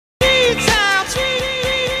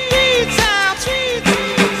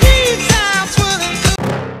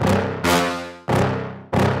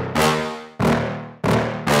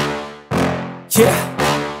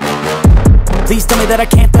me that I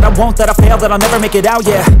can't, that I won't, that I fail, that I'll never make it out,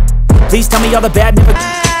 yeah. Please tell me all the bad never.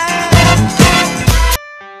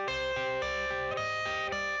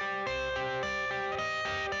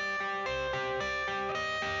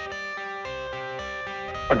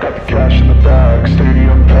 I got the cash in the bag,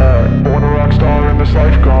 stadium packed. Born a rock star in this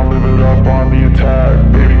life, gon' live it up on the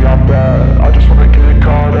attack. Baby, I'm bad, I just wanna get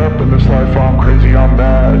caught up in this life. I'm crazy, I'm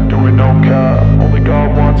mad, doing no cap. Only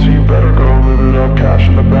got one, so you better go live it up. Cash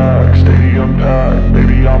in the bag, stadium packed.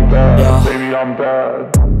 Baby, I'm bad, yeah. Baby, I'm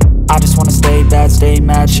bad. I just wanna stay bad, stay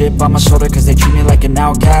mad. Chip on my shoulder cause they treat me like an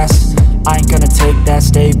outcast. I ain't gonna take that,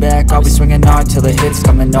 stay back. I'll be swinging hard till the hits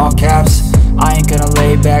come in all caps. I ain't gonna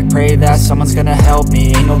lay back, pray that someone's gonna help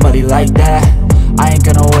me. Ain't nobody like that. I ain't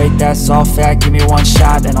gonna wait, that's all fact. Give me one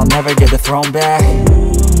shot and I'll never get the throne back.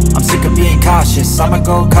 I'm sick of being cautious, I'ma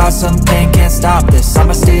go cause something, can't stop this.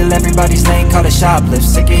 I'ma steal everybody's lane, call it shoplift.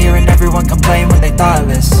 Sick of hearing everyone complain when they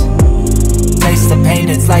thoughtless. Taste the pain,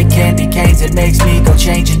 it's like candy canes. It makes me go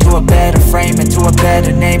change into a better frame, into a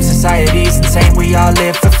better name. Society's insane, we all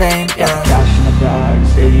live for fame, yeah. Cash in the bag,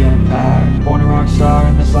 stadium packed. Born a rock star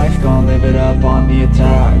in this life, gon' live it up on the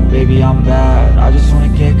attack. Baby, I'm bad, I just wanna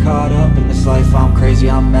get caught up in this life. I'm crazy,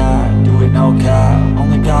 I'm mad, do it no cap.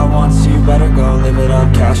 Only got one, so you better go live it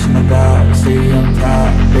up. Cash in the bag, stadium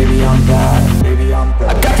packed. Baby, I'm bad, baby, I'm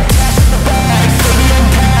bad. I got the cash in the bag, stadium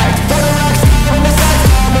packed. Born a rock star in this life,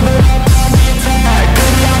 gon' live it up.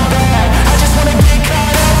 Baby, I'm bad, I just wanna get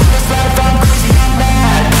caught up in this life. I'm crazy, I'm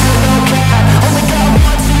mad, do it no cap. Only got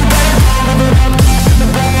one, so you better go live it up. Cash in the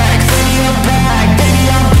bag, stadium packed. Baby,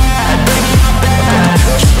 I'm bad, baby, I'm bad.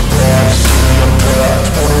 Cash in the bag, stadium packed.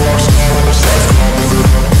 Born a rock star in this life, gon' live it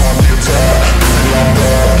up on the attack. Baby, I'm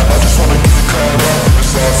bad, I just wanna get caught up in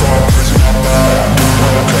this life. I'm crazy, I'm mad, do it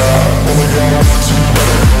no cap. Only got one, so you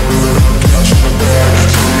better go live it up. Cash in the bag,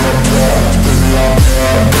 stadium packed. Baby, I'm bad, baby, I'm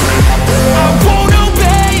bad. I won't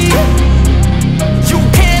obey. You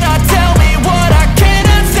cannot tell me what I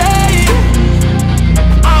cannot say.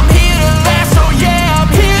 I'm here to last, so yeah, I'm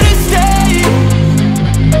here to stay.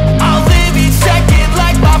 I'll live each second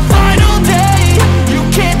like my final day. You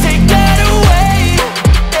can't take that away,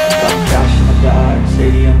 yeah. Cash in the bag,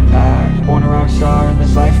 stadium packed. Born a rock star in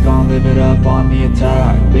this life, gon' live it up on the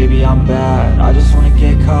attack. Baby, I'm bad, I just wanna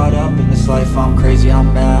get caught up in this life. I'm crazy,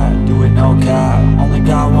 I'm mad, do it no cap. Only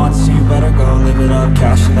got one, so you better go live it up.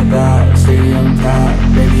 Cash in the bag, stay